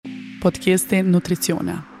podcasti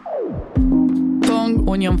nutricione. Tong,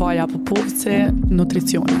 unë jam Vaja Popovci,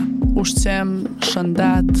 nutricione. Ushqim,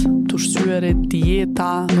 shëndet, të ushqyerit, dieta,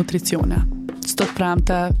 nutricione. Çdo të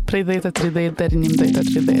premte, prej 10:30 deri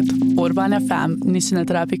 11:30. Urban FM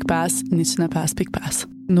 103.5, 105.5.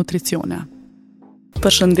 Nutricione.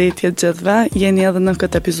 Përshëndetje gjithëve, jeni edhe në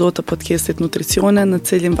këtë epizod të podcastit Nutricione, në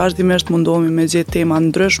cilin vazhdimisht mundohemi me gjetë tema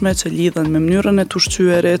ndryshme që lidhen me mënyrën e të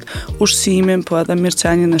ushqyerit, ushqimin, po edhe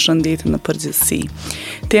mirëqenien e shëndetit në përgjithësi.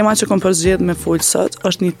 Tema që kom përzgjedhur me fol sot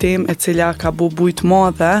është një temë e cila ka bujt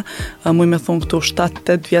madhe, muj me thonë këtu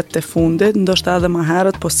 7-8 vjet të fundit, ndoshta edhe më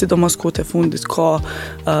herët, po sidomos kohët e fundit ka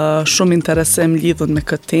shumë interesim lidhur me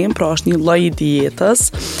këtë temë, pra është një lloj i dietës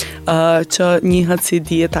që njihet si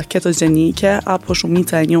dieta ketogjenike apo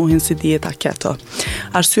shumica e njohin si dieta keto.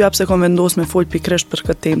 Arsyeja pse kom vendosur me fol pikërisht për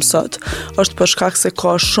këtë temë sot është për shkak se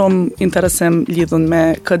ka shumë interesim lidhur me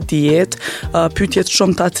këtë dietë, pyetjet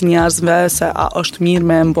shumë të njerëzve se a është mirë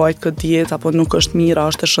me mbajt këtë dietë apo nuk është mirë,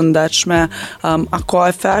 a është e shëndetshme, a ka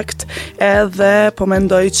efekt, edhe po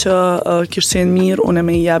mendoj që kishte qenë mirë unë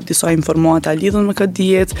me i jap disa informata lidhur me këtë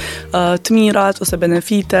dietë, të mirat ose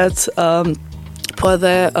benefitet, po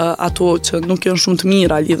edhe ato që nuk janë shumë të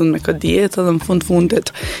mira lidhur me këtë dietë, dhe në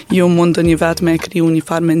fundit ju mundeni vetë me kriju një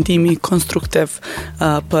farë mendimi konstruktiv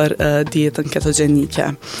për dietën ketogjenike.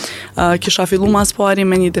 Kisha fillu mas pari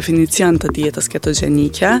me një definicion të dietës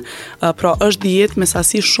ketogjenike, pra është dietë me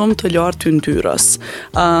sasi shumë të lartë të yndyrës.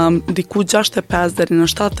 Diku 65 deri në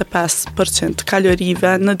 75%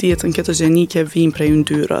 kalorive në dietën ketogjenike vijnë prej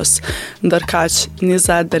yndyrës, ndërkaq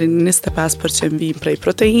 20 deri në 25% vijnë prej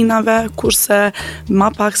proteinave, kurse ma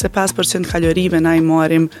pak se 5% kalorive na i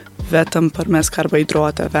marrim vetëm përmes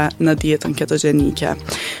karbohidrateve në dietën ketogjenike.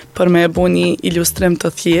 Për me bu një ilustrim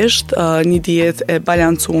të thjesht, një dietë e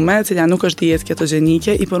balancume, cila nuk është dietë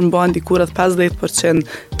ketogjenike, i përmban diku rreth 50%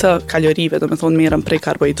 të kalorive, do me thonë merren prej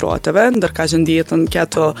karbohidrateve, ndërkaq në dietën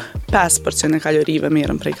keto 5% e kalorive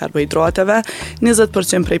merren prej karbohidrateve,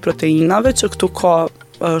 20% prej proteinave, që këtu ka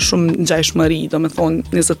shumë ngjashmëri, do me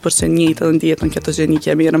thonë 20% njëjtë edhe në dietën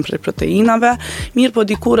ketogjenike merren prej proteinave, mirë po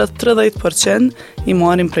diku rreth 30% i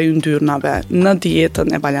marrim prej yndyrnave në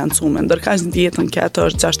dietën e balancuar, ndërkaq në dietën keto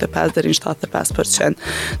është 65 deri në 75%.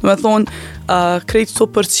 Do me thonë krejt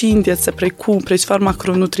këto përqindjet se prej çfarë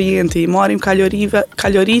makronutrienti i marrim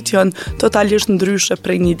kalorit janë totalisht ndryshe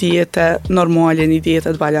prej një diete normale, një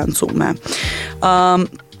diete të balancuar.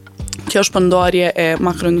 Kjo shpërndarje e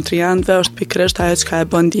makronutrientëve është pikërisht ajo që e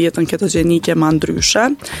bën dietën ketogjenike më ndryshe,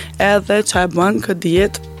 edhe që e bën këtë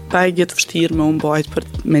dietë pa e gjetë vështirë me mbajt për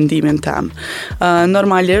mendimin tem.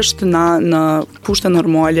 Normalisht, na në kushte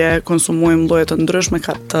normale konsumojmë lloje të ndryshme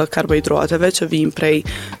të karbohidrateve që vijnë prej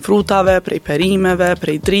frutave, prej perimeve,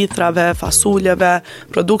 prej drithrave, fasuleve,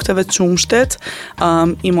 produkteve të qumshtit,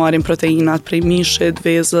 i marrim proteinat prej mishit,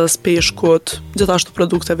 vezës, peshkut, gjithashtu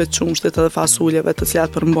produkteve të qumshtit edhe fasuljeve të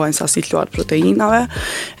cilat përmbajnë sasi të lartë proteinave,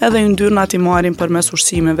 edhe yndyrnat i marrim përmes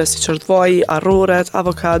ushqimeve siç është vaji, arroret,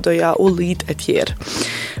 avokadoja, ullit e tjerë.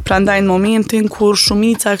 Prandaj në momentin kur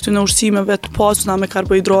shumica e këtyre ushqimeve të pasuna me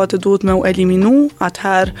karbohidrate duhet me u eliminu,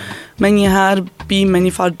 atëherë me njëherë bim me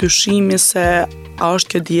një farë dyshimi se a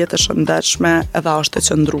është kjo dietë e shëndetshme edhe a është e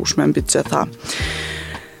qëndrueshme mbi të gjitha.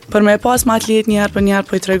 Për me pas ma të letë njerë për njerë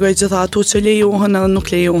po i tregoj gjitha ato që lejohen edhe nuk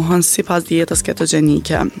lejohen sipas dietës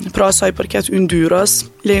ketogjenike. Pra sa i përket yndyrës,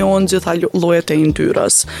 lejohen gjitha llojet e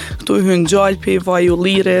yndyrës. Këtu hyn gjalpi, vaj i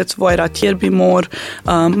ullirit, vajra tjerë bimor,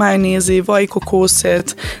 majonezi, vaj i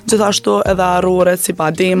kokosit, gjithashtu edhe arroret si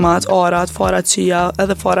bademat, arat, fara chia,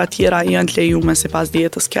 edhe fara tjera janë të lejume sipas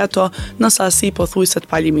dietës keto në sasi pothuajse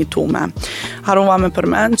të palimitume. Harrova me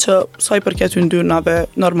përmend që sa i përket yndyrnave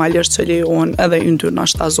normalisht që lejohen edhe yndyrna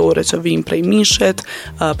shtazore që vijnë prej mishit,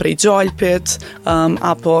 prej gjalpit,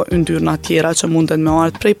 apo yndyrna tjera që munden me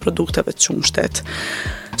ardhur prej produkteve të qumshtit.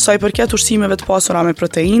 Sa i përket ushqimeve të pasura me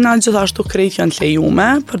proteina, gjithashtu krejt janë të lejume,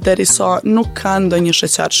 përderisa nuk kanë ndonjë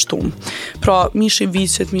sheqer shtum. Pra, mishi i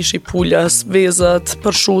viçit, mishi i pulës, vezët,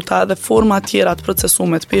 përshuta dhe forma tjera të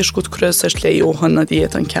procesuar të peshkut kryesisht lejohen në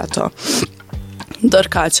dietën keto.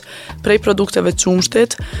 Ndërkaq, prej produkteve të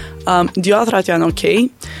qumshtit, djathrat janë okay,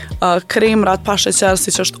 kremrat pa sheqer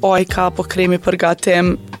siç është ajka apo kremi për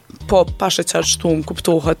gatim, po pa sheqer shtum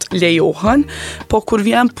kuptohet lejohen, po kur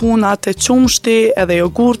vjen puna te qumshti edhe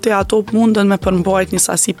jogurti, ato munden me përmbajt një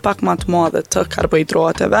sasi pak më të madhe të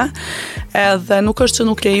karbohidrateve, edhe nuk është që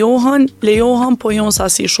nuk lejohen, po janë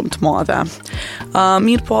sasi shumë të madhe.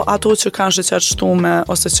 Mirë po ato që kanë sheqer shtume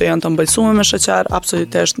ose që janë të ëmbëlsuar me sheqer,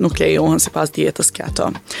 absolutisht nuk lejohen sipas dietës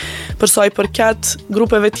keto. Për sa i përket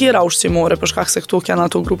grupeve tjera ushqimore, për shkak se këtu kanë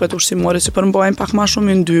ato grupet ushqimore që përmbajnë pak më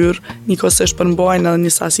shumë yndyrë, njëkohësisht përmbajnë edhe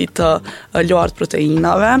një sasi të të lartë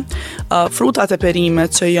proteinave. Frutat e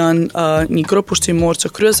perimet që janë një grup ushqimor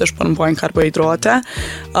që kryesisht përmbajnë karbohidrate,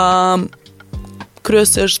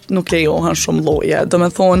 kryesisht nuk lejohen shumë lloje. Do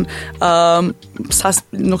me thonë,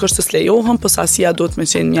 nuk është se s'lejohen, po sasia duhet me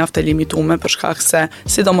qenë mjaft e limituar për shkak se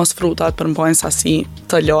sidomos frutat përmbajnë sasi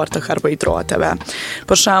të lartë të karbohidrateve.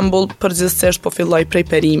 Për shembull, përgjithsisht po filloj prej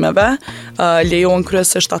perimeve, lejohen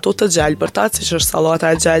kryesisht ato të gjelbërta, siç është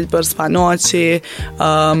sallata e gjelbër, spanaqi,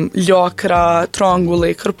 lakra,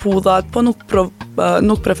 trangulli, kërpudhat, po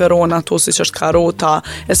nuk preferohen ato siç është karota,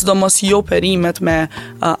 e sidomos jo perimet me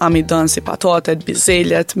amidon si patatet,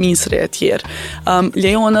 bizelet, misri e tjerë.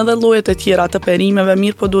 Lejohen edhe llojet e tjera të perimeve,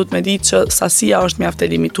 mirë po duhet me ditë që sasia është mjaft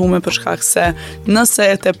e limituar për shkak se nëse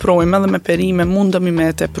e teprojmë edhe me perime mundemi me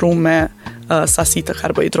e tepru me sasi të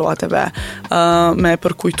karbohidrateve, me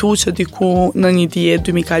përkujtu që diku në një dietë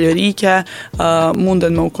 2000 kalorike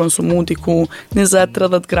munden me u konsumu diku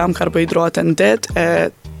 20-30 gram karbohidrate në ditë,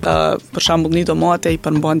 për shembull një domate i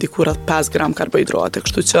përmban diku rreth 5 gram karbohidrate,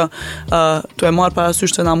 kështu që tu e marr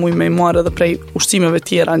parasysh që na mujë me i marr edhe prej ushqimeve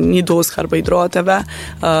tjera një dozë karbohidrateve,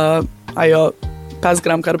 ajo 5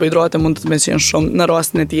 gram karbohidrate mund të me qenë shumë në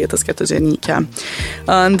rastin e dietës ketogjenike.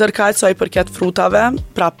 Ndërkaq sa i përket frutave,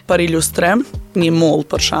 pra për ilustrim, një moll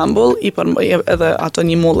për shembull, edhe ato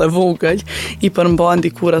një moll e vogël, i përmban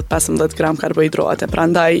diku rreth 15 gram karbohidrate.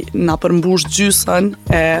 Prandaj na përmbush gjysën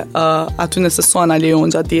e aty nëse sa na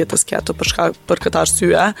lejon gjatë dietës keto për këtë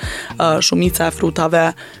arsye, shumica e frutave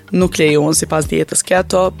nuk lejon sipas dietës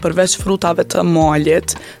keto, përveç frutave të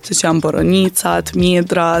malit, siç janë boronicat,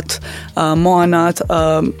 mjedrat, manat,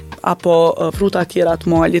 apo fruta tjera të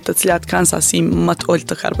malit të cilat kanë sasi më të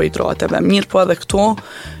ulët të karbohidrateve. Mirë po edhe këto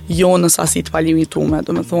jo në sasi të palimitume,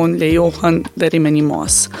 do me thonë lejohen deri me një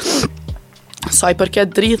masë. Sa i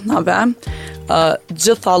përket drithnave,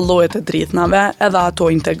 gjitha llojet e drithnave, edhe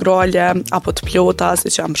ato integrale apo të plota,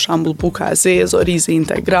 siç janë për shembull buka e zezë, rizi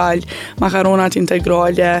integral, makaronat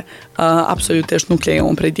integrale, absolutisht nuk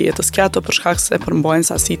lejohen prej dietës keto për shkak se përmbajnë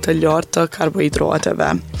sasi të lartë të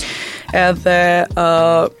karbohidrateve. Edhe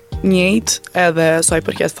njëjtë edhe sa i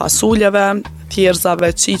përket fasuljeve,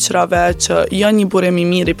 thjerrzave, qiqrave, që janë një burim i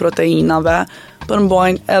mirë i proteinave,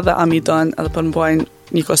 përmbajnë edhe amidon, edhe përmbajnë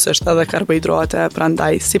njëkohësisht edhe karbohidrate,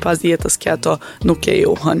 prandaj sipas dietës keto nuk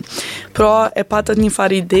lejohen. Pra e patët një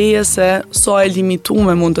farë ideje se sa e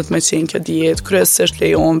limituar mundet me qenë kjo dietë. Kryesisht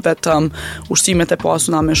lejohen vetëm ushqimet e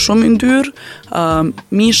pasuna me shumë yndyrë,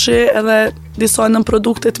 mishi edhe disa nën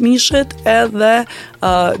produktet mishit, edhe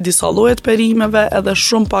disa lloje të perimeve, edhe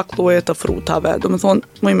shumë pak lloje të frutave. Do me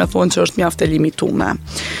thonë që është mjaft e limituar.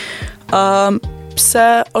 Pse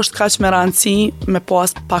është kaq me rëndësi me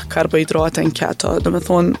pas pak karbohidrate në keto? Do me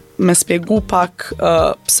thonë, me spjegu pak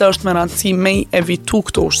pse është me rëndësi me evitu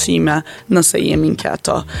këto ushqime nëse jemi në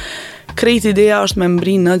keto. Krejt ideja është me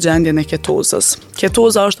mbri në gjendjen e ketozës.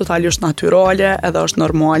 Ketoza është totalisht natyrale edhe është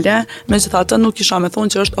normale, megjithatë nuk isha me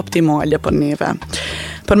thonë që është optimale për neve.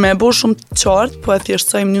 Për me e bo shumë qartë, po e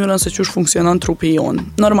thjeshtësoj mënyrën se qysh funksionon trupi jonë.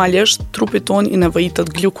 Normalisht, trupi ton i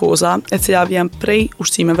nevojitet glukoza, e cila vjen prej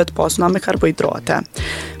ushqimeve të pasuna me karbohidrate,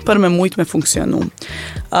 për me mujt me funksionu.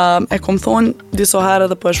 E kom thonë, disa herë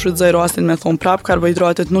dhe po e shfrytëzoj rastin me thonë prap,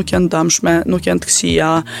 karbohidratet nuk janë dëmshme, nuk janë të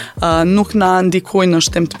këqija, nuk na ndikojnë në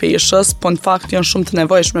shtim të peshës, po në fakt janë shumë të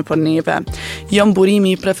nevojshme për neve. Janë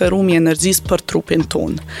burimi i preferuar i energjisë për trupin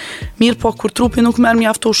ton. Mirë po, kur trupi nuk merr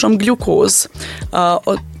mjaftueshëm glukozë,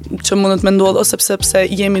 që mundet me ndodhë ose pse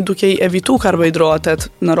jemi duke i evitu karbohidratet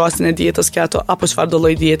në rastin e dietës keto apo çfarëdo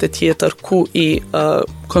lloj diete tjetër ku i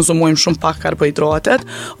konsumojmë shumë pak karbohidratet,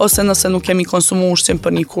 ose nëse nuk kemi konsumuar ushqim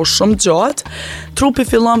për një kohë shumë gjatë, trupi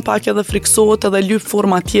fillon pak edhe friksohet edhe lyp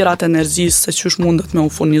forma tjera të energjisë se çysh mundet me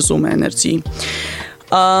u furnizu me energji.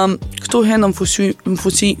 Këtu hen në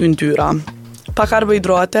fuqi yndyra. Pa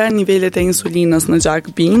karbohidrate, nivelet e insulinës në gjak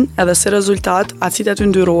bin, edhe si rezultat, acidet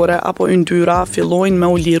yndyrore apo yndyra fillojnë me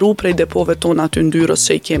u liru prej depove tona të yndyrës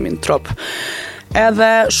që i kemi në trup.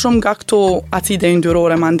 Edhe shumë nga këto acide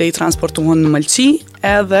yndyrore mandej transportohen në mëlçi,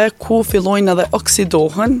 edhe ku fillojnë edhe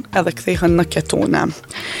oksidohen edhe kthehen në ketone,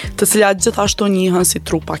 të cilat gjithashtu njihen si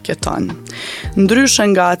trupa keton. Ndryshe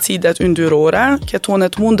nga acidet yndyrore,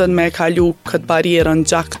 ketonet munden me kalu këtë barierën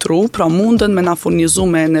gjak tru, pra munden me na furnizu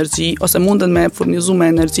me energji, ose munden me furnizu me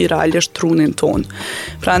energji realisht trunin ton.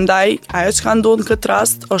 Prandaj, ajo që ka ndodhur në këtë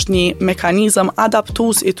rast është një mekanizëm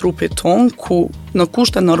adaptues i trupit ton, ku në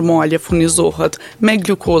kushte normale furnizohet me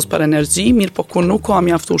glukozë për energji, mirë po kur nuk ka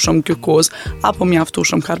mjaftueshëm glukozë apo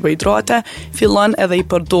mjaftueshëm karbohidrate, fillon edhe i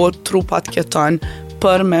përdor trupat keton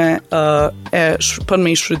për me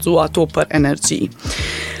i shfrytzu ato për energji.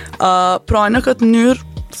 Pra në këtë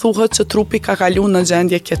mënyrë thuhet që trupi ka kalu në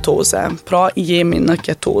gjendje ketoze, pra jemi në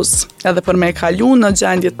ketoz. Edhe për me kalu në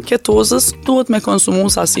gjendje ketozës, duhet me konsumu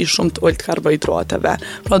sasi shumë të ullt karbohidrateve.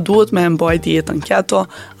 Pra duhet me mbaj dietën keto,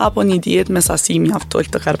 apo një dietë me sasi mjaft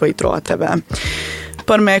ullt të karbohidrateve.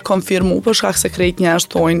 Për me konfirmu, për shkak se krejt njerëz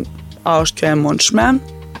thonë, a është kjo e mundshme?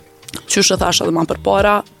 Qysh e thash edhe më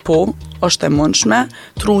përpara, po, është e mundshme,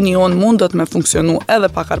 truni jonë mundet me funksionu edhe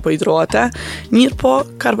pa karbohidrate, mirë po,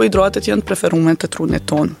 karbohidratet janë preferume të trunit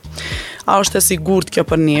tonë. A është e sigurt kjo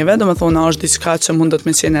për neve, do me thonë a është diçka që mundet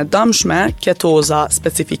me qenë e dëmshme, ketoza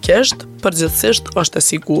specifikisht, përgjithsisht është e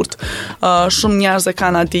sigurt. Shumë njerëz e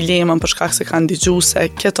kanë atë dilemën për shkak se kanë dëgjuar se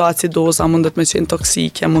ketoacidoza mundet me qenë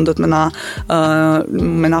toksike, mundet me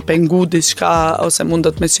na pengu diçka, ose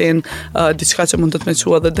mundet me qenë diçka që mundet me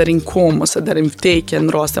çuar edhe deri në komë ose deri në vdekje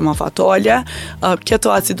në raste më fatale.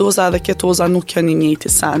 Ketoacidoza dhe ketoza nuk janë i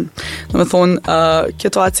njëjti sen. Do me thonë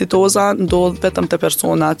ketoacidoza ndodh vetëm te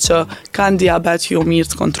personat që kanë diabet jo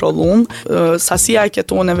mirë të kontrollum. Sasia e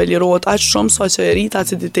ketoneve lirohet aq shumë sa që e rrit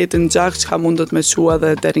aciditetin gjak që ka mundet me çuar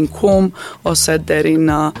edhe deri në komë ose deri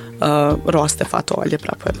në raste fatale,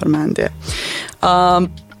 pra po e përmendje.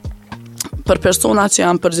 Për personat që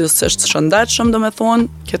janë përgjithsisht shëndetshëm, do me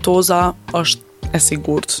thonë, ketoza është e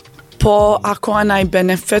sigurt. Po, a ka ndaj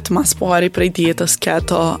benefit mas pari prej dietës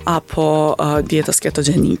keto apo dietës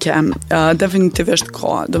ketogjenike? Definitivisht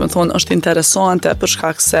ka. Do me thonë, është interesante për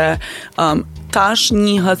shkak se tash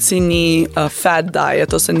njihet si një fad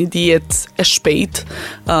diet ose një dietë e shpejt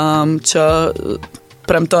që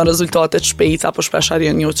premton rezultate të shpejta, apo shpesh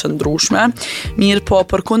janë jo qëndrueshme. Mirë po,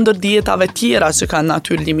 përkundër dietave tjera që kanë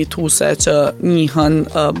natyrë limituese që njihen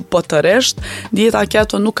botërisht, dieta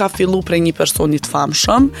keto nuk ka fillu prej një personi të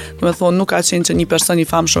famshëm. Do me thonë, nuk ka qenë që një person i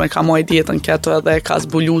famshëm e ka marrë dietën keto edhe e ka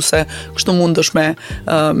zbulu se kështu mundesh me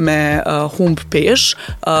humb pesh.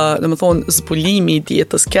 Do me thonë, zbulimi i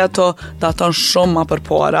dietës keto daton shumë më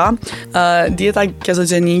përpara. Dieta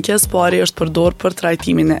ketogjenike pari është përdor për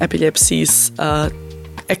trajtimin e epilepsisë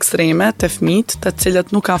ekstreme të fëmijët, të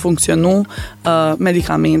cilët nuk ka funksionu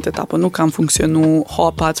medikamentet apo nuk kanë funksionu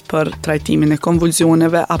hapat për trajtimin e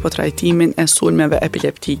konvulsioneve apo trajtimin e sulmeve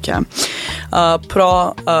epileptike.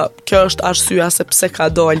 Kjo është arsyeja se pse ka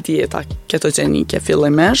dalë dieta ketogjenike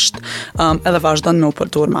fillimisht, edhe vazhdon me u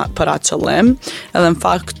përdor për atë qëllim. Edhe në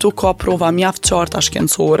fakt këtu ka prova mjaft qarta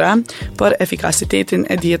shkencore për efikasitetin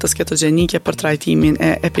e dietës ketogjenike për trajtimin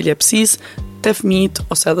e epilepsisë të fëmijët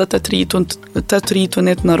ose edhe të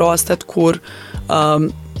tritunit në rastet kur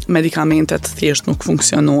medikamentet thjesht nuk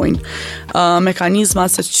funksionojnë.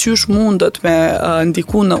 Mekanizmat se qysh mundet me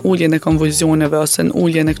ndiku në uljen e konvulsioneve ose në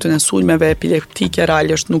uljen e këtyre sulmeve epileptike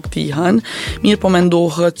realisht nuk dihen, mirë po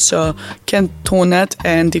mendohet që ketonet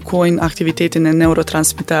e ndikojnë aktivitetin e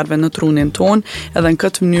neurotransmiterëve në trunin ton, edhe në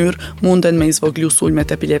këtë mënyrë munden me izvoglu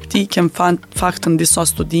sulmet epileptike, në fakt në disa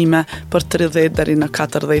studime për 30 deri në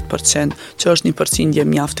 40%, që është një përqindje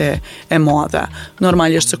mjaft e madhe.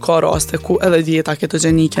 Normalisht që ka raste ku edhe dieta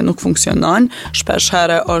ketogjenike nuk funksionon, shpesh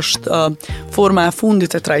herë është forma e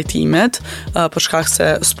fundit e trajtimit, për shkak se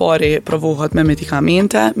spari provohet me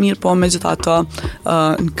medikamente, mirë po megjithatë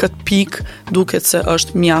në këtë pikë duket se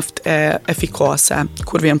është mjaft e efikase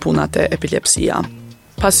kur vjen puna te epilepsia.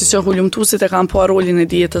 Pasi që hulumtuesit e kanë pa rolin e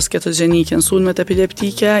dietës ketogjenike në sulmet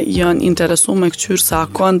epileptike, janë interesuar me këqyr se a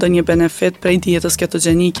ka ndonjë benefit prej dietës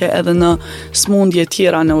ketogjenike edhe në smundje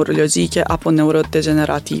tjera neurologjike apo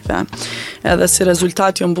neurodegenerative. Edhe si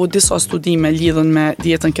rezultat janë bërë disa studime lidhur me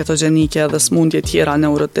dietën ketogjenike edhe smundje tjera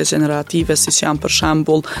neurodegenerative, siç janë për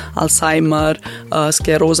shembull Alzheimer,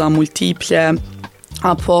 skleroza multiple,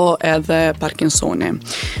 apo edhe Parkinsoni.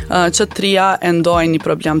 Që trija e ndajnë një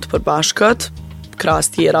problem të përbashkët,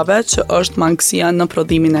 krahas tjerave, që është mangësia në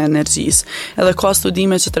prodhimin e energjisë. Edhe ka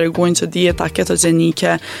studime që tregojnë që dieta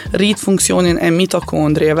ketogjenike rrit funksionin e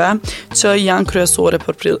mitokondrieve, që janë kryesore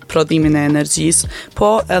për prodhimin e energjisë,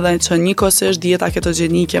 po edhe që njëkohësisht dieta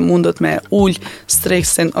ketogjenike mundet me ul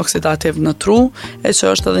stresin oksidativ në tru, e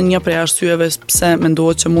që është edhe një prej arsyeve pse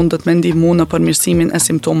mendohet që mundet me ndihmu në përmirësimin e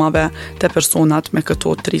simptomave të personat me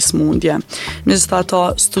këto 3 smundje. Megjithatë,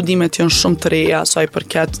 studimet janë shumë të reja sa i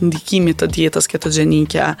përket ndikimit të dietës ketogjenike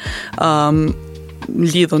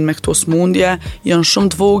lidhën me këto smundje, janë shumë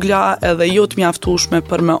të vogla edhe jo të mjaftueshme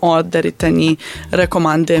për me ardhur deri te një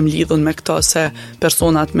rekomandim lidhën me këto se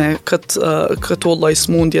personat me këto lloj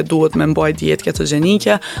smundje duhet me mbajt dietë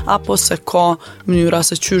ketogjenike, apo se ka mënyra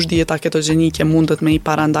se qysh dieta ketogjenike mundet me i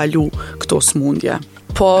parandalu këto smundje.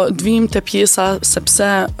 Po dvim te pjesa sepse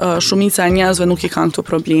shumica e njerëzve nuk i kanë këto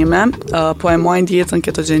probleme, po e majnë dietën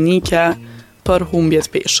ketogjenike për humbje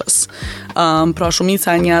të peshës. Pra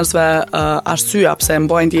shumica e njerëzve arsyeja pse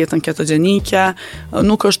mbajnë dietën ketogjenike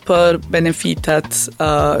nuk është për benefitet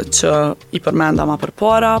që i përmenda më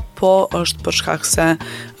përpara, po është për shkak se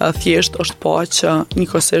thjesht është pa që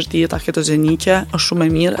njëkohësisht dieta ketogjenike është shumë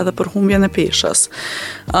e mirë edhe për humbjen e peshës.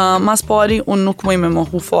 Mas pari, unë nuk muj me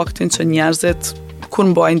mohu faktin që njerëzit kur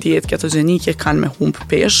mbajnë dietë ketogjenike kanë me humb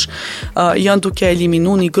peshë, janë duke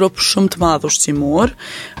eliminu një grup shumë të madh ushqimor,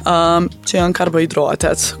 që janë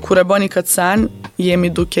karbohidratet. Kur e bëni këtë sen,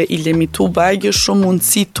 jemi duke i limitu bajgi shumë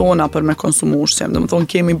mundësi tona për me konsumu ushqim. Domethënë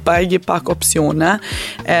kemi bajgi pak opsione,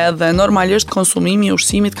 edhe normalisht konsumimi i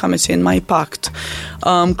ushqimit ka me qenë më i pakt.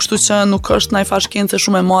 Kështu që nuk është ndaj shkencë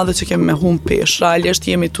shumë e madhe që kemi me humb peshë. Realisht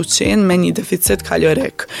jemi tu qenë me një deficit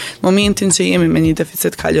kalorik. Në momentin që jemi me një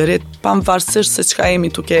deficit kalorik, pavarësisht se çka jemi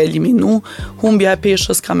duke eliminu, humbja e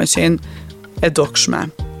peshës ka me qenë e dukshme.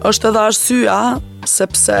 Është edhe arsyeja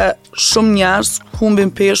sepse shumë njerëz humbin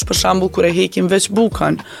peshë për shembull kur e hekin veç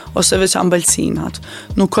bukën ose veç ambëlsinat.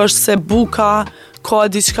 Nuk është se buka ka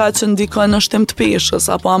diçka që ndikon në shtim të peshës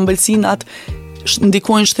apo ambëlsinat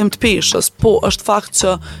ndikojnë shtim të peshës, po është fakt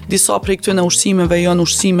që disa prej këtyre ushqimeve janë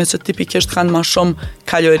ushqime që tipikisht kanë më shumë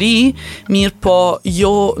kalori, mirë po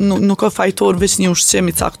nuk është fajtor veç një ushqim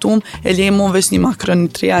i caktuar, e lejmon veç një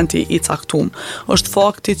makronutrienti i caktuar. Është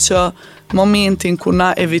fakti që momentin kur na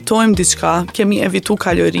evitojmë diçka, kemi evitu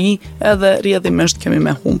kalori edhe rrjedhimisht kemi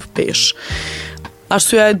me humb peshë.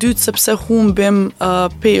 Arsyeja e dytë sepse humbim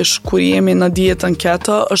peshë kur jemi në dietën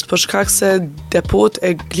keto është për shkak se depot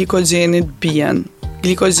e glikogjenit bien.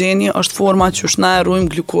 Glikogjeni është forma që na e ruajmë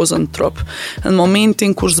glukozën në trup. Në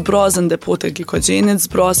momentin kur zbrazen depot e glikogenit,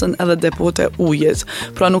 zbrazen edhe depot e ujit.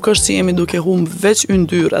 Pra nuk është që jemi duke humb veç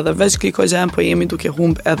yndyrë edhe veç glikogen, po jemi duke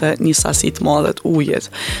humb edhe një sasi të madhe të ujit.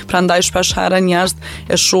 Prandaj shpesh herë njerëz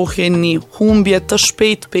e shohin një humbje të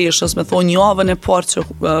shpejtë peshës, me thonë javën e parë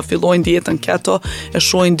që fillojnë dietën keto, e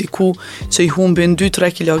shohin diku që i humbin 2-3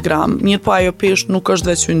 kg. Mirë po ajo peshë nuk është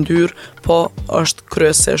veç yndyrë, po është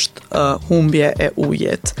kryesisht humbje e ujit.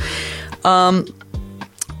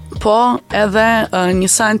 Po edhe një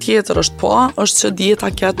sen tjetër është që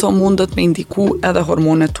dieta keto mundet me indiku edhe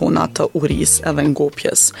hormonet tona të urisë edhe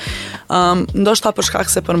ngopjes. Ndoshta për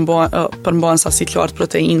shkak se përmban sasi të lartë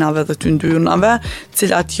proteinave dhe të yndyrnave,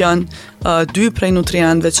 cilat janë dy prej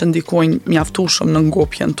nutrientëve që ndikojnë mjaftueshëm në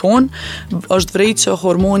ngopjen tonë, është vërejtë që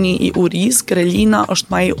hormoni i urisë, grelina,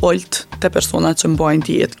 është më i ulët te personat që mbajnë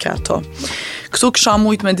dietë keto. Këtu kisha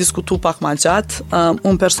mujt me diskutu pak ma gjatë,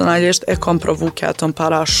 unë personalisht e kom provu keton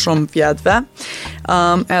para shumë vjetëve,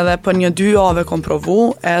 edhe për 1-2 javë kom provu,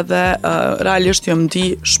 edhe realisht jam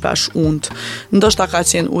di shpesh unt. Ndoshta ka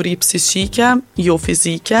qenë uri psiqike, jo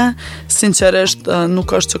fizike, sinqerisht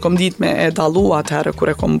nuk është që kom dit me e dallu atëherë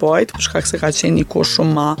kur e kom bajt, për shkak se ka qenë një kohë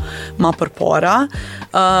shumë ma përpara.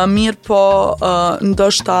 Mirë po,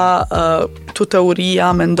 ndoshta tu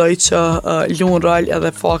teoria mendoj që lun rol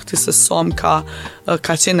edhe fakti se sa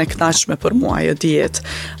ka qenë e kënaqshme për mua ajo dietë.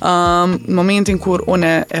 Në momentin kur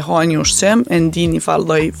unë e ha një ushqim, e ndi një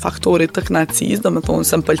farë faktorit të kënaqësisë, domethënë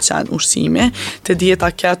se m'pëlqen ushqimi, te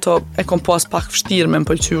dieta keto e kom pas pak vështirë me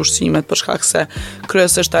m'pëlqy ushqimet për shkak se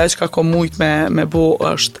kryesisht ajo që kom mujt me bo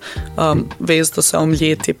është vezë ose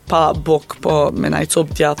omleti pa buk, po me naj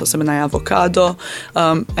copë djathë ose me naj avokado,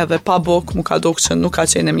 edhe pa buk mu ka dok që nuk ka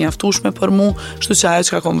qenë e mjaftueshme për mu, kështu që ajo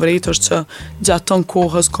që kom vrejtë është që gjatë ton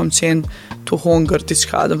kohës kom qenë të hongër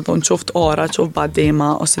diçka, domethënë qoftë ara, qoftë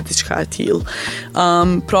badema ose diçka e tillë.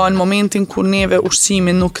 Pra në momentin kur neve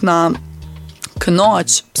ushqimi nuk na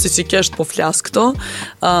kënaq, psiqikisht po flas këto,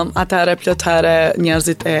 atëherë plot herë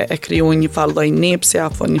njerëzit e krijojnë një farë lloj nepsi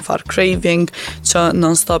apo një farë craving që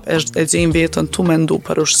non stop e gjejnë veten tu mendu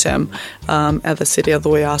për ushqim, edhe si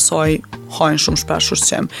rrjedhoja asaj hajnë shumë shpesh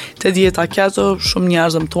ushqim. Te dieta keto shumë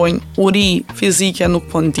njerëz më thonë uri fizike nuk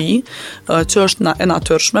po ndi, që është e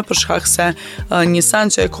natyrshme për shkak se një sen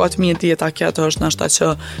që e ka të mirë dieta keto është ndoshta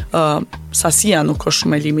që sasia nuk është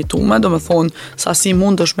shumë e limituar, domethënë sasi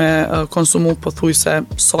mundesh me konsumu pothuajse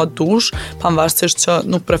sa dush, pavarësisht që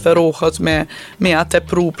nuk preferohet me atë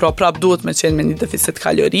pru, pra prap duhet me qenë me një deficit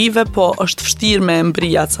kalorive, po është vështirë me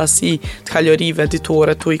mbri atë sasi të kalorive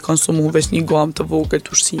ditore tu i konsumu veç një gamë të vogël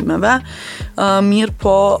të ushqimeve. Mirë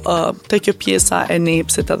po te kjo pjesa e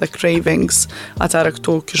nepsit edhe cravings, atëherë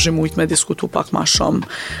këtu kishim mujt me diskutu pak ma shumë.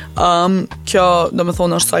 Kjo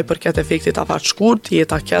domethënë është sa i përket efektit afatshkurt,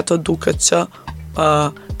 dieta keto duket që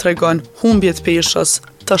tregon humbje të peshës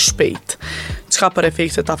të shpejt. Çka për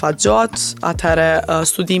efektet afatgjatë, atëherë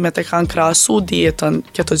studimet e kanë krahasu dietën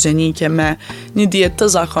ketogjenike me një dietë të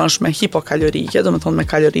zakonshme hipokalorike, do të thonë me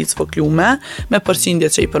kalori të voglume, me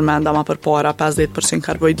përqindjet që i përmenda më përpara, 50%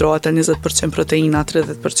 karbohidrate, 20% proteina,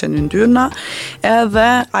 30% yndyrna, edhe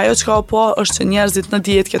ajo çka po është që njerëzit në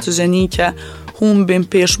dietë ketogjenike humbin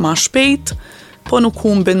peshë më shpejt, po nuk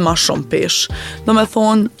humbin ma shumë peshë. Do me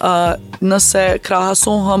thonë, nëse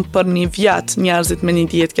krahasohem për një vjet njerëzit me një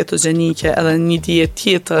dietë ketogjenike edhe një dietë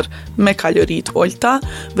tjetër me kalorit olta,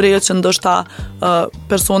 vrejo që ndoshta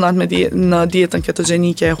personat në dietën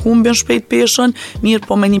ketogjenike humbin shpejt peshën, mirë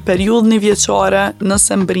po me një periudhë një vjeçare,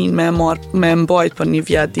 nëse mbrin me mbajt për një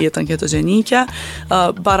vjet dietën ketogjenike,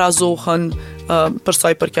 barazohen për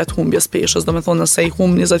sa i përket humbjes peshës. Do me thonë, nëse i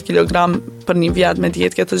humb 20 kg për një vjet me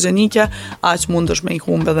dietë ketogjenike, aq mundesh me i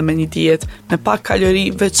humb edhe me një dietë me pak kalori,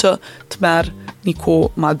 veç që të merr një kohë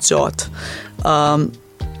më të gjatë.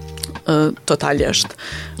 Totalisht.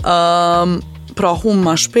 Pra humb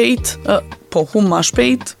më shpejt,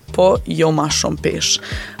 po jo ma shumë peshë.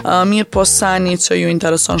 Mirë po sani që ju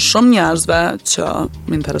intereson shumë njerëzve, që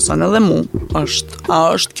më intereson edhe mu,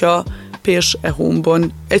 është kjo peshë e humbën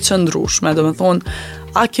e qëndrueshme, do me thonë,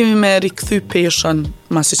 a kemi me rikthy peshën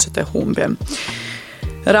masi që të humbim.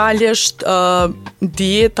 Realisht,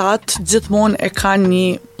 dietat gjithmonë e kanë një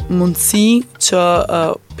mundësi që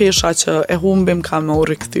pesha që e humbim ka me u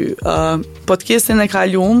rikthy. Podcastin e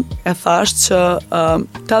kalum e thash që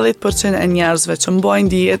 80% e njerëzve që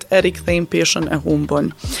mbajnë dietë e rikthejnë peshën e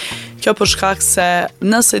humbën. Kjo për shkak se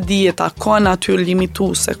nëse dieta ka natyrë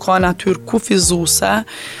limituse, ka natyrë kufizuese,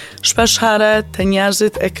 shpesh herë të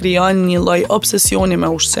njerëzit e krijon një lloj obsesioni me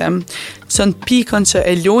ushqim, që në pikën që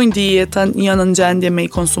e lojnë dietën, janë në gjendje me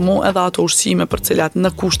i konsumu edhe ato ushqime për cilat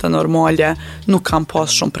në kushte normale nuk kanë pas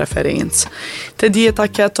shumë preferencë. Te dieta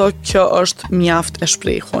keto, kjo është mjaft e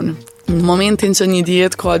shprehun. Në momentin që një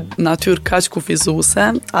dietë ka natyrë kaq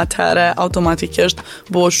kufizuese, atëherë automatikisht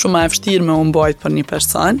bëhet shumë e vështirë me u mbajt për një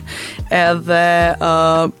person, edhe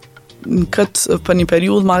për një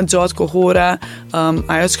periudhë më gjatë kohore,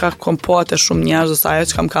 ajo që kam pa të shumë njerëz, ajo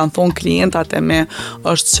që kam kanë thonë klientat e me,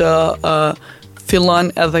 është që fillon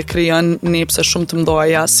edhe krijon nepse shumë të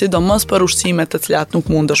mdoja, sidomos për ushqimet të cilat nuk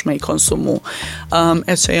mundesh me i konsumu.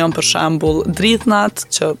 E që janë për shembull drithnat,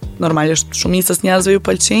 që normalisht shumicës njerëzve ju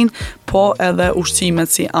pëlqejnë, po edhe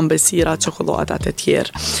ushqimet si ambëlsira, çokolladat e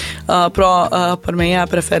tjerë. Për me ja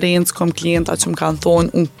preferencë kom klienta që më kanë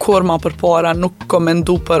thonë, unë kur ma përpara nuk kom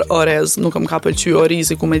mendu për orez, nuk më ka pëlqy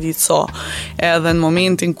orizi ku me ditë sa. Edhe në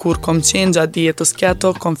momentin kur kom qenë gjatë dietës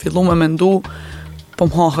keto, kom fillu me mendu po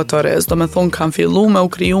më hahët orez. Do me thonë, kam fillu me u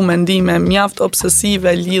kriju mendime mjaft obsesive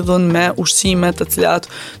lidhun me ushqime të cilat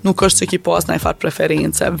nuk është që ki pas në e farë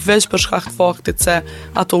preference, veç për shkak të faktit se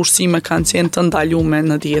ato ushqime kanë qenë të ndalume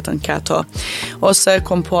në dietën keto. Ose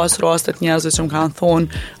kom pas rastet njerëzve që më kanë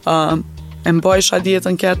thonë, e mbajsha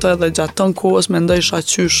dietën keto edhe gjatë të në kohës mendojsha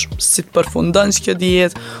qysh si të përfundon që kjo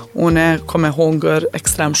dietë, une kom e hongër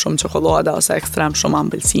ekstrem shumë çokolada ose ekstrem shumë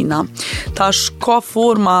ambëlsina. Tash ka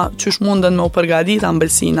forma qysh munden me u përgadit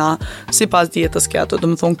ambëlsina si pas dietës keto, do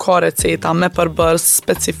me thonë ka receta me përbërës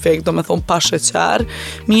specifik, do me thonë pa sheqer,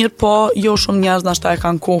 mirë po jo shumë njerëz nashta e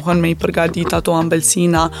kanë kohën me i përgadit ato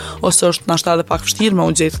ambëlsina, ose është nashta edhe pak vështirë me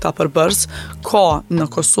u gjetë këta përbërës, ka në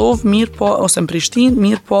Kosovë, mirë po, ose në Prishtinë,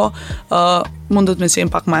 mirë po, mundet me qenë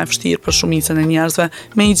pak ma e vështirë për shumicën e njerëzve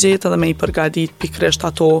me i gjetë edhe me i përgadit pikrisht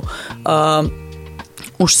ato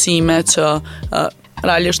ushqime që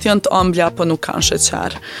realisht janë të ëmbla po nuk kanë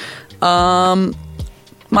sheqer.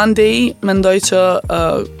 Mandej mendoj që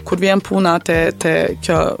kur vjen puna te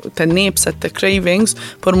nepset, te cravings,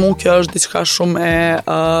 për mu kjo është diçka shumë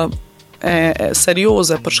e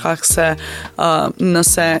serioze, për shkak se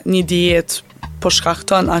nëse një dietë po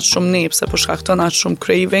shkakton aq shumë nepse, po shkakton aq shumë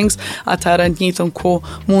cravings, atëherë në të njëjtën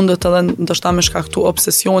kohë mundet edhe ndoshta me shkaktu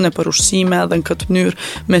obsesione për ushqime edhe në këtë mënyrë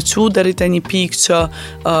me çu deri te një pikë që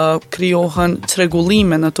krijohen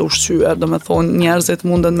çrregullime në të ushqyer, do me thonë njerëzit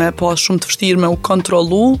munden me pas shumë të vështirë me u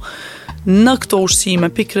kontrollu në këto ushqime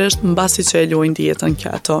pikrisht mbasi që e lojnë dietën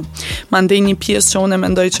keto. Mandej një pjesë që unë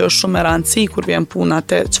mendoj që është shumë e rëndësishme kur vjen puna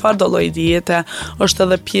te çfarëdo lloji diete, është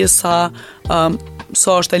edhe pjesa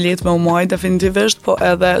sa është e lehtë me u majt definitivisht, po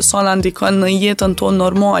edhe sa na ndikon në jetën tonë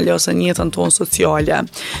normale ose në jetën tonë sociale.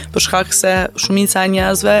 Për shkak se shumica e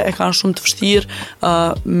njerëzve e kanë shumë të vështirë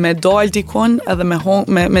me dal dikun edhe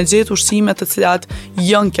me gjetë ushqime të cilat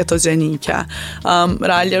janë ketogjenike.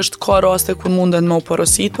 Realisht ka raste kur munden me u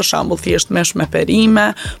porosit, për shembull thjesht mesh me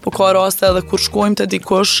perime, po ka raste edhe kur shkojmë te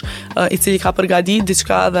dikush i cili ka përgatit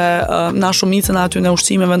diçka dhe na shumicën e aty në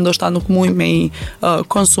ushqimeve ndoshta nuk mujmë me i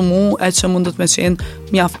konsumu, e që mundet me qenë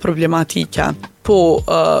mjaft problematike. Po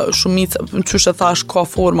shumica, qysh e thash, ka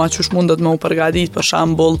forma qysh mundet me u përgatit, për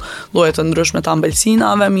shembull lloje të ndryshme të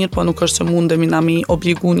ambelsinave, mirë po nuk është që mundemi na mi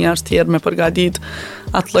obligu njerëz tjerë me përgatit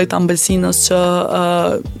atë lloj të ambelsinës që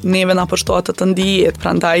neve na përshtatet të ndihet.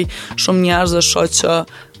 Prandaj shumë njerëz e shoh që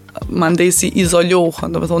mandej si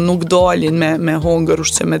izolohen, do të thonë nuk dalin me hongër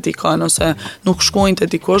ushqim me dikën, ose nuk shkojnë te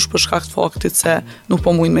dikush për shkak të faktit se nuk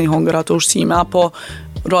po mujnë me i hongër ato ushqime, apo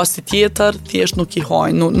rasti tjetër, thjesht nuk i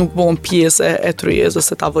hajnë, nuk bëhen pjesë e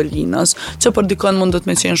tryezës së tavolinës, që për dikën mundet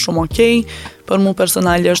me qenë shumë okej, për mu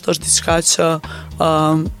personalisht është diçka që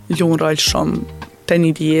luan rol shumë te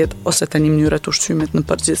një dietë ose te një mënyrë të ushqimit në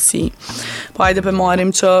përgjithësi. Po hajde pe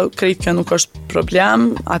marrim që krejt kjo nuk është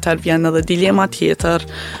problem, atëherë vjen edhe dilema tjetër,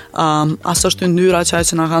 as është yndyra që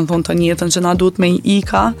na kanë thonë të njëjtën që na duhet me i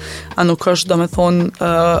ika, a nuk është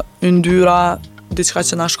domethënë yndyra diçka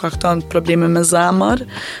që na shkakton probleme me zemër,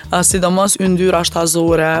 sidomos yndyra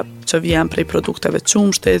shtazore që vjen prej produkteve të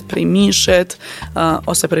qumshtit, prej mishit,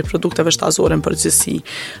 ose prej produkteve shtazore në përgjithësi.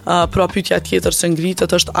 Pra pyetja tjetër që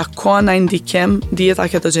ngritet është a ka ndonjë ndikim dieta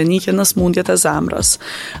ketogjenike në smundjet e zemrës.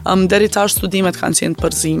 Deri tash studimet kanë qenë të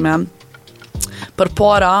përzime.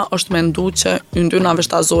 Përpara është mendu që yndyrnave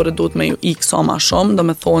shtazore duhet me ju ikë sa ma shumë, do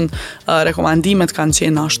me thonë rekomandimet kanë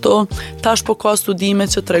qenë ashtu. Tash po ka studime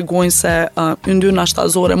që tregojnë se yndyrna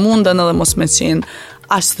shtazore munden edhe mos me qenë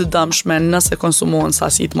aq të dëmshme nëse konsumohen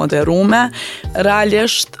sasi të moderume.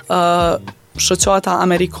 Realisht shoqata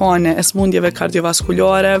amerikane e smundjeve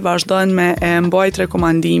kardiovaskulare vazhdojnë me e mbajt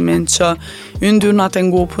rekomandimin që yndyrnat e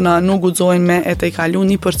ngopuna nuk guxojnë me e te kalu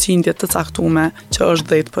 1% të caktume, që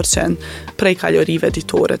është 10% prej kalorive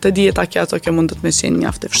ditore. Te dieta keto kjo mundet me qenë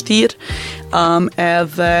mjaft e vështirë,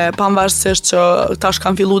 edhe pavarësisht që tash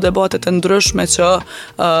kanë fillu debatet e ndryshme që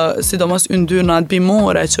sidomos yndyrnat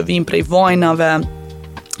bimore që vijnë prej vajnave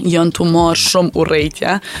janë të marrë shumë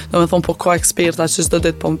urrejtje, do me thonë po ka eksperta që çdo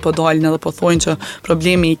ditë po dalin edhe po thonë që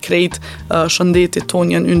problemi i krejt shëndetit ton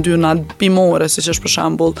janë yndyrnat bimore, siç është për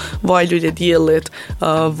shembull vaji i lule diellit,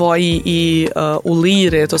 vaji i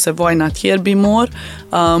ullirit ose vajna tjerë bimor.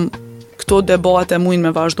 Këto debate mujnë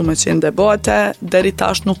me vazhdu me qenë debate, deri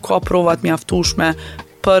tash nuk ka provat mjaftueshme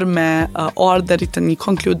për me ardhur deri te një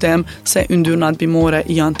konkludim se yndyrnat bimore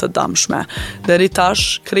janë të dëmshme. Deri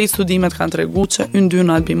tash, krejt studimet kanë treguar që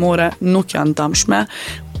yndyrnat bimore nuk janë dëmshme,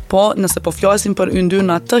 po nëse po flasim për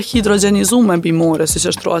yndyrna të hidrogenizume bimore,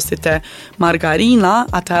 siç është rasti te margarina,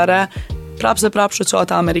 atëherë prapë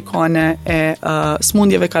shoqata amerikane e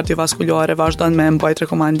smundjeve kardiovaskulare vazhdojnë me mbajt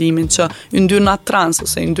rekomandimin që yndyrnat trans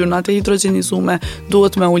ose yndyrnat e hidrogenizume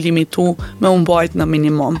duhet me u limitu, me u mbajt në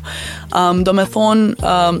minimum. Do me thonë,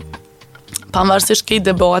 pavarësisht këtij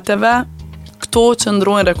debateve, këto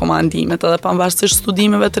qëndrojnë rekomandimet, edhe pavarësisht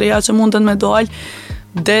studimeve të reja që munden me dalë,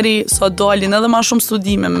 deri sa dalin edhe ma shumë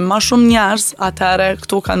studime me ma shumë njerëz, atëherë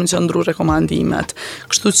këto kanë qëndru rekomandimet.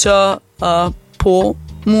 Kështu që po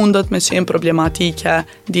mundet me qenë problematike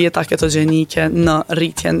dieta ketogjenike në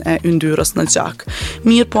rritjen e yndyrës në gjak.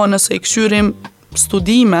 Mirë po nëse i këshyrim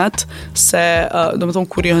studimet se, do me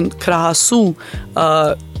thonë, kur janë krahasu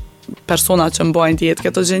persona që mbajnë dietë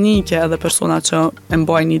ketogjenike edhe persona që e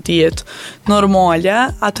mbajnë një dietë normale,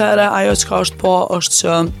 atëherë ajo që është po është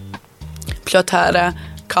që plot herë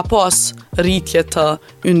ka pas rritje të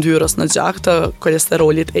yndyrës në gjak, të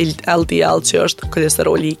kolesterolit LDL, që është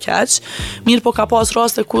kolesteroli i keq. Mirë po ka pas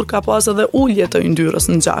raste kur ka pas edhe ulje të yndyrës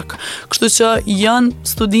në gjak. Kështu që janë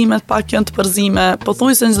studimet pak janë të përzime,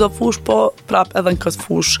 pothuajse në çdo fush, po prap edhe në këtë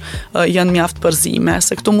fush janë mjaft përzime,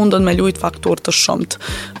 se këtu mundën me lujt faktor të shumt.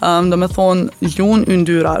 Do me thonë, luan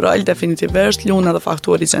yndyra rol definitivisht, luan edhe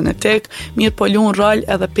faktori gjenetik, mirë po luan rol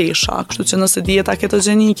edhe pesha. Kështu që nëse dieta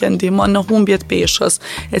ketogjenike ndihmon në humbje të peshës,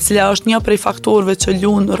 e cila është një prej faktorëve që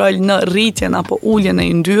luan rol në rritjen apo uljen e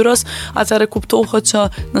yndyrës, atëherë kuptohet që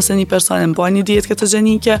nëse një person e mbajnë një dietë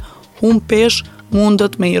ketogjenike, humb peshë,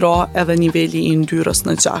 mundet me i ra edhe niveli i yndyrës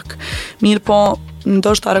në gjak. Mirë po,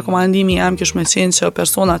 ndoshta rekomandimi jam kish me qenë që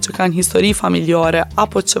persona që kanë histori familjare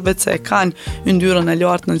apo që vetë se kanë yndyrën e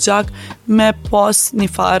lartë në gjak, me pas një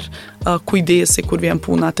farë kujdesi kur vjen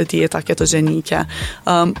puna te dieta ketogjenike.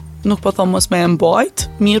 Nuk po thom mos me e mbajt,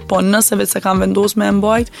 mirë po nëse vetë se kanë vendos me e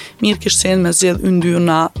mbajt, mirë kish qenë me zgjedh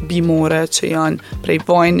yndyrna bimore që janë prej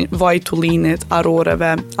vaj tullinit,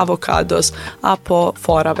 aroreve, avokados apo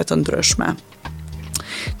farave të ndryshme.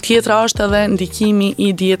 Tjetra është edhe ndikimi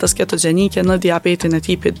i dietës ketogjenike në diabetin e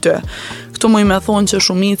tipit 2. Këtu muj me thonë që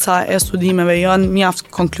shumica e studimeve janë mjaft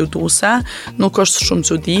konkluduese, nuk është shumë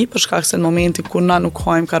çudi, për shkak se në momentin kur na nuk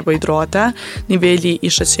hajmë karbohidrate, niveli i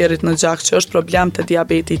sheqerit në gjak që është problem të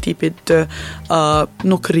diabeti tipit 2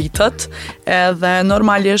 nuk rritet, edhe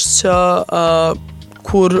normalisht që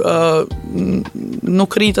kur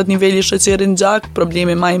nuk rritet niveli i sheqerit në gjak,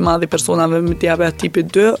 problemi më i madh i personave me diabet tipit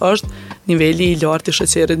 2 është niveli i lartë i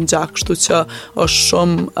sheqerit në gjak, kështu që është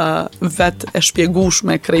shumë vetë e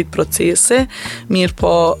shpjegueshme krejt procesi, mirë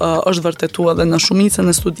po është vërtetuar edhe në shumicën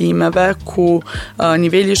e studimeve ku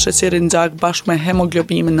niveli i sheqerit në gjak bashkë me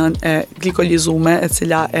hemoglobininën e glikolizume, e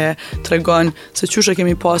cila e tregon se çysh e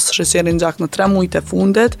kemi pas sheqerin në gjak në 3 muajt e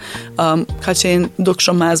fundit, ka qenë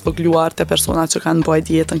dukshëm më e zvogluar te personat që kanë bërë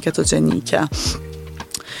dietën ketogjenike.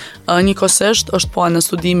 Njëkohësisht është pa në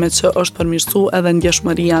studime që është përmirësu edhe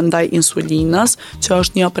ndjeshmëria ndaj insulinës, që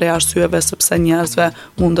është një prej arsyeve sepse njerëzve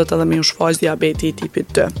mundet edhe me u shfaq diabeti i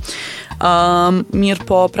tipit 2. Mirë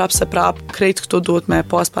po, krejt këto duhet me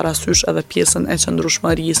pas parasysh edhe pjesën e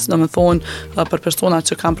qëndrueshmërisë, do me thonë për personat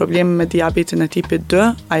që kanë probleme me diabetin e tipit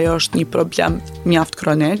 2, ajo është një problem mjaft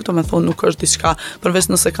kronik, do me thonë nuk është diçka,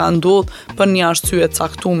 përveç nëse ka ndodhur për një arsye të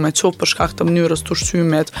caktuar, qoftë për shkak të mënyrës të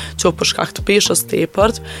ushqymit, qoftë për shkak të peshës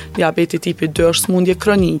tepërt. Diabeti tipi 2 është smundje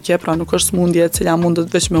kronike, pra nuk është smundje e cila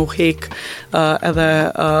mundet veç me u hek edhe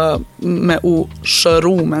me u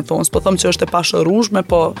shëru, me thonë. S'po them që është e pashërueshme,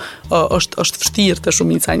 po është vështirë të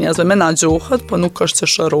shumica e njerëzve menaxhohet, po nuk është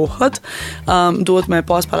që shërohet. Duhet me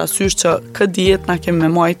pas parasysh që këtë dietë na kemi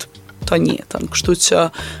me majt të njëjtën, kështu që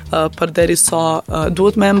përderisa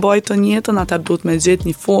duhet me mbajt të njëjtën, atëherë duhet me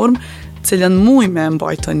gjetë një formë cilën muj me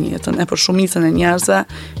mbajt të njëjtën, e për shumicën e njerëzve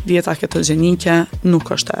dieta ketogjenike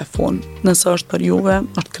nuk është e fund. Nëse është për juve,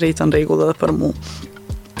 është krejt në rregull edhe për mua.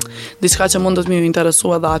 Diçka që mundet me ju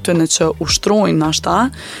interesua edhe atyne që ushtrojnë nashta,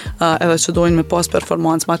 edhe që dojnë me pas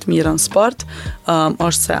performancë më të mirë në sport,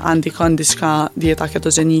 është se ndikon diçka dieta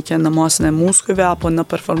ketogjenike në masën e muskujve apo në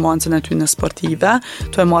performancën e tyre sportive.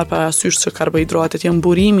 Tu e marr parasysh që karbohidratet janë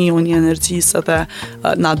burimi i një energjisë dhe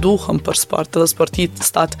na duhen për sport, edhe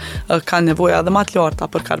sportistat kanë nevojë edhe më të larta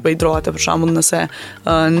për karbohidrate. Për shembull, nëse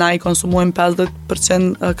na i konsumojmë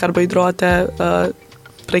 50% karbohidrate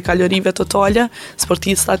prej kalorive totale,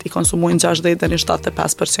 sportistat i konsumojnë 60 deri në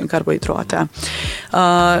 75% karbohidrate.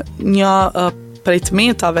 Një prej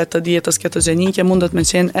tmetave të dietës ketogjenike mundet me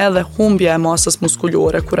qenë edhe humbja e masës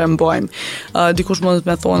muskulore kur e mbajmë. Dikush mundet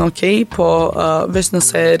me thonë, okay, po veç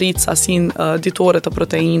nëse rrit sasinë ditore të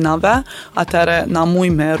proteinave, atëherë na muj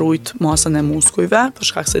me rujt masën e muskujve, për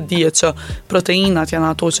shkak se dihet që proteinat janë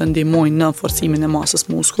ato që ndihmojnë në forcimin e masës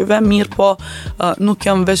muskujve, mirë po nuk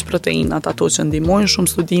janë veç proteinat ato që ndihmojnë.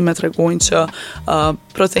 Shumë studime tregojnë që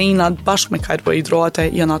proteinat bashkë me karbohidrate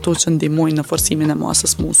janë ato që ndihmojnë në forcimin e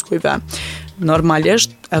masës muskujve.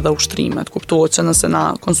 Normalisht edhe ushtrimet, kuptohet që nëse na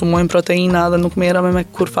konsumojmë proteina dhe nuk merrem me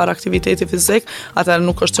kurfar aktiviteti fizik, atëherë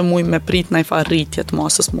nuk është që muj me prit ndaj far rritje të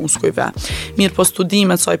masës muskujve. Mirë po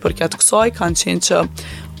studimet sa i përket kësaj kanë qenë që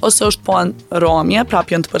ose është po rramje,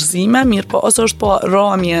 prap janë të përzime, mirë po ose është po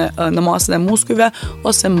rramje në masën e muskujve,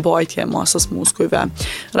 ose mbajtje e masës muskujve.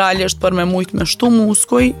 Realisht për me mujt me shtu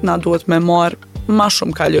muskuj, na duhet me marr ma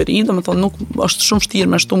shumë kalori, do me thonë nuk është shumë vështirë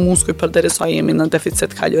me shtu muskuj përderisa jemi në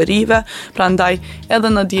deficit kalorive, prandaj edhe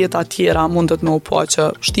në dieta tjera mundet me u pa që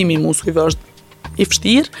shtimi i muskujve është i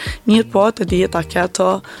vështirë, mirë po të dieta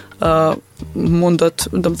keto mundet,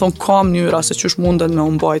 do me thonë ka mënyra se qysh mundet me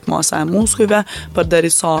mbajt masa e muskujve,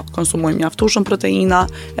 përderisa konsumojmë mjaftueshëm proteina,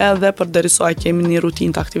 edhe përderisa kemi një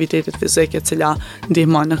rutinë të aktivitetit fizik e cila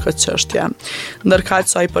ndihmon në këtë çështje.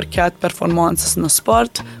 Ndërkaq sa i përket performancës në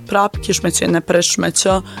sport, prap kish me qenë e pritshme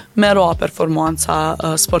që me ra performanca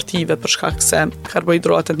sportive për shkak se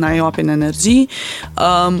karbohidratet na japin energji.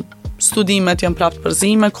 Studimet janë prapë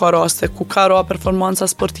përzime, ka raste ku ka ra performanca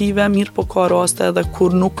sportive, mirë po ka raste edhe kur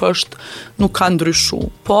nuk ka ndryshu.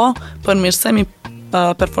 Po, përmirësimi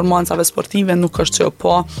performancave sportive nuk është që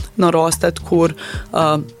po në rastet kur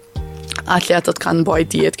atletët kanë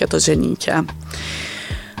bajt dietë ketogjenike.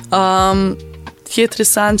 Tjetri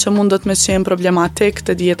sen që mundet me qenë problematik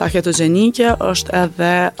të dieta ketogjenike është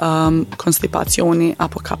edhe konstipacioni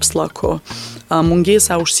apo kapslëku.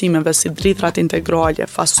 Mungesa e ushqimeve si dritrat integrale,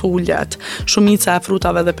 fasuljet, shumica e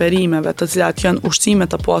frutave dhe perimeve, të cilat janë ushqime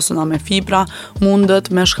të pasuna me fibra,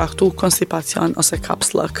 mundet me shkaktu konstipacion ose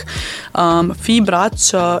kapslëk. Fibrat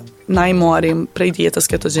që na I marrim prej dietës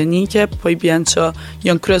ketogjenike, po I bjen që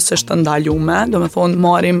janë kryesisht të ndalume, do me thonë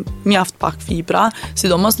marrim mjaft pak fibra,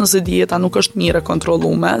 sidomos nëse dieta nuk është mirë e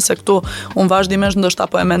kontrollume, se këtu unë vazhdimisht ndoshta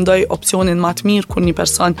po e mendoj opsionin më të mirë kur një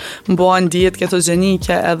person bën dietë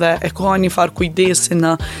ketogjenike edhe e ka një farë kujdesi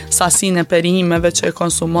në sasinë e perimeve që e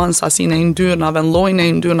konsumon, sasinë e yndyrnave, llojin e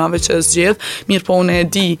yndyrnave që e zgjedh. Mirë po unë e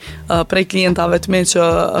di prej klientave të mi që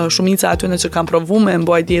shumica e atyre që kanë provuar me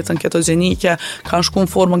mbaj dietën ketogjenike kanë shku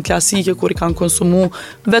në formën klasike kur I kanë konsumu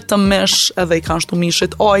vetëm mish edhe I kanë shtu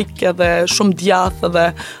mishit ojk edhe shumë djath edhe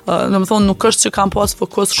do me thonë nuk është që kanë pas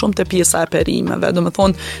fokus shumë të pjesa e perimeve, do me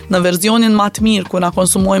thonë në verzionin më të mirë kur na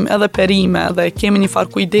konsumojmë edhe perime edhe kemi një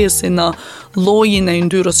farë kujdesi në llojin e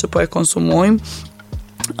yndyrës që po e konsumojmë,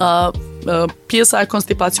 pjesa e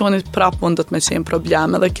konstipacionit prap mundet me qenë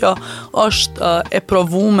probleme dhe kjo është e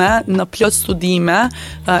provume në plot studime,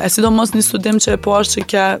 e sidomos një studim që e po është që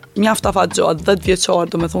ke mjaft afat gjatë, 10 vjeçar,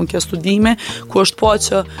 do me thonë kjo studime, ku është po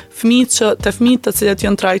që fëmijët të cilët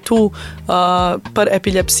janë trajtu për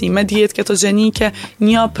epilepsi me dietë ketogjenike,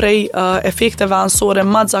 një prej efekteve ansore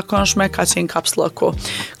më të zakonshme ka qenë kapslloku.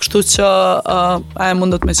 Kështu që ajo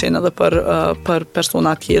mundet me qenë edhe për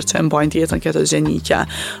persona të tjerë që e mbajnë dietën ketogjenike.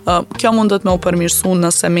 Kjo mundet me u përmirësu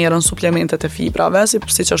nëse merren suplementet e fibrave,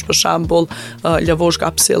 siç është për shembull lëvoshka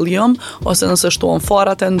psyllium, ose nëse shtohen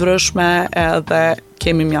farat e ndryshme edhe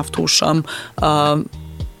kemi mjaftueshëm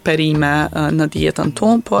perime në dietën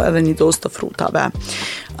tonë, po edhe një dozë të frutave.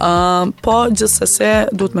 Po gjithsesi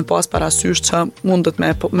duhet me pas parasysh që mundet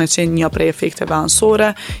me qenë një prej efekteve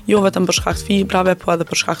ansore, jo vetëm për shkak të fibrave, po edhe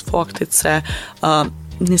për shkak të faktit se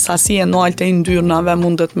një sasi e lartë e yndyrnave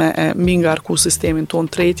mundet me mbi ngarku sistemin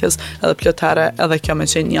tonë tretjes edhe plot herë edhe kjo me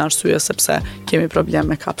qenë një arsye sepse kemi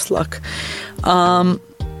problem me kapslok.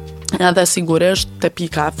 Edhe sigurisht te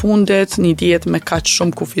pika e fundit, një dietë me kaq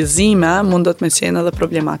shumë kufizime mundet me qenë edhe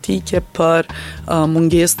problematike për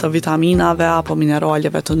mungesë të vitaminave apo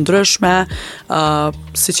mineraleve të ndryshme,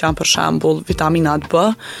 siç janë për shembull vitaminat B.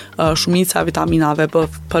 Shumica e vitaminave B,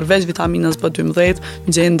 përveç vitaminës B12,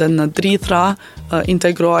 gjenden në drithra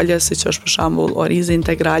integrale, siç është për shembull orizi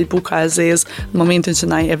integral, buka e zezë. Në momentin që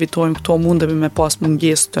na I evitojmë këto, mundemi me pas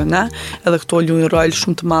mungesë të ne, edhe këto luajnë rol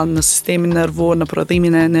shumë të madh në sistemin nervor, në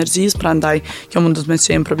prodhimin e energjisë, prandaj kjo mundet me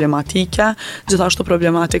qenë problematike. Gjithashtu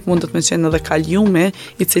problematik mundet me qenë edhe kaliumi,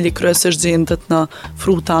 I cili kryesisht gjendet në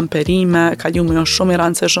fruta, në perime. Kaliumi është shumë I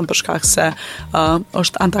rëndësishëm për shkak se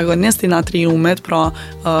është antagonist I natriumit, pra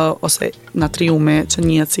ose natriumi që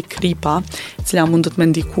njihet si kripa, e cila mundet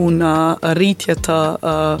me ndiku në rritje të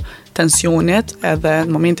tensionit, edhe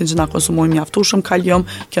në momentin që na konsumojmë mjaftueshëm kalium,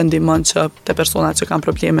 kjo ndihmon që te personat që kanë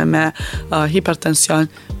probleme me hipertension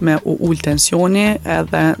me ul tensioni,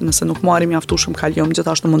 edhe nëse nuk marrim mjaftueshëm kalium,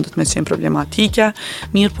 gjithashtu mundet me qenë problematike.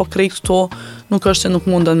 Mirë po krejt këto nuk është që nuk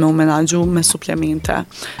munden me u menaxhu me suplemente.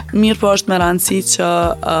 Mirë po është me rëndësi që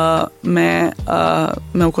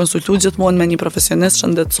me u konsultu gjithmonë me një profesionist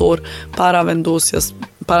shëndetësor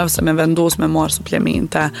para se me vendos me marr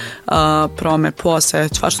suplemente, pra me po se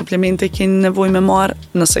çfarë suplemente keni nevojë me marr,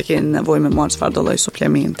 nëse keni nevojë me marr çfarë do lloj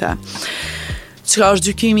suplemente. Çka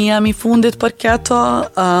është gjykimi jam I fundit për keto,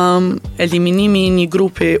 eliminimi I një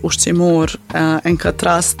grupi ushqimor në këtë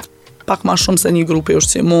rast pak ma shumë se një grupi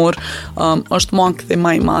ushqimor është mangthi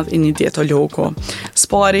më I madh I një dietologu.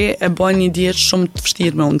 Spari e bën një dietë shumë të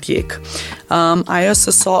vështirë me u ndjek. Ajo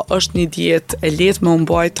se sa është një dietë e lehtë me u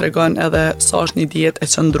mbajt tregon edhe sa është një dietë e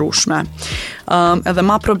qëndrueshme. Edhe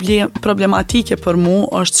ma problematike për mu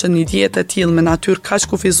është që një dietë e tillë me natyrë kaq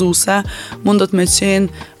kufizuese mundet me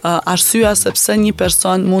qenë arsyeja sepse një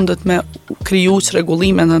person mundet me kriju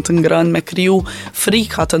çrregullime në të ngrënë, me kriju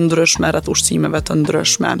frika të ndryshme rreth ushqimeve të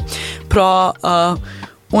ndryshme. Pra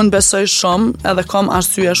unë besoj shumë edhe kam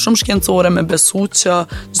arsye shumë shkencore me besu që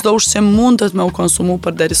çdo ushqim mundet me u konsumu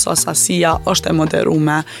përderisa sasia është e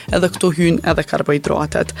moderume, edhe këtu hyjnë edhe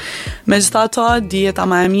karbohidratet. Megjithatë, dieta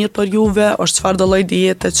më e mirë për juve është çfarëdo lloj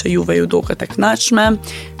diete që juve ju duket e kënaqshme,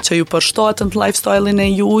 që ju përshtaten të lifestyle-in e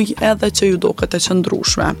juaj edhe që ju duket e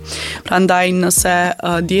qëndrueshme. Prandaj nëse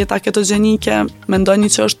dieta ketogjenike mendoni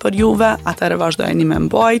që është për juve, atëherë vazhdojeni me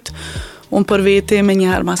mbajt. Unë për veti me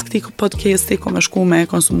njëherë mas këtij podcasti kom e shku me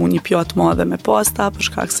konsumu një pjatë madhe me pasta për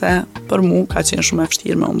shkak se për mu ka qenë shumë e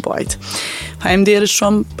vështirë me u mbajt. Faleminderit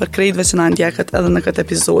shumë për krejtëve që na ndjekët edhe në këtë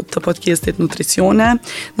epizod të podcastit nutricione.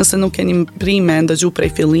 Nëse nuk keni prime ndëgju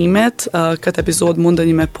prej fillimit, këtë epizod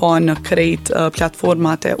mundeni me pa në krejt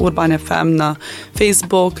platformat e Urban FM në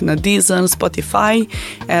Facebook, në Deezer, Spotify,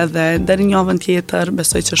 edhe deri një javën tjetër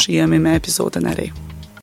besoj që shihemi me epizodin e re.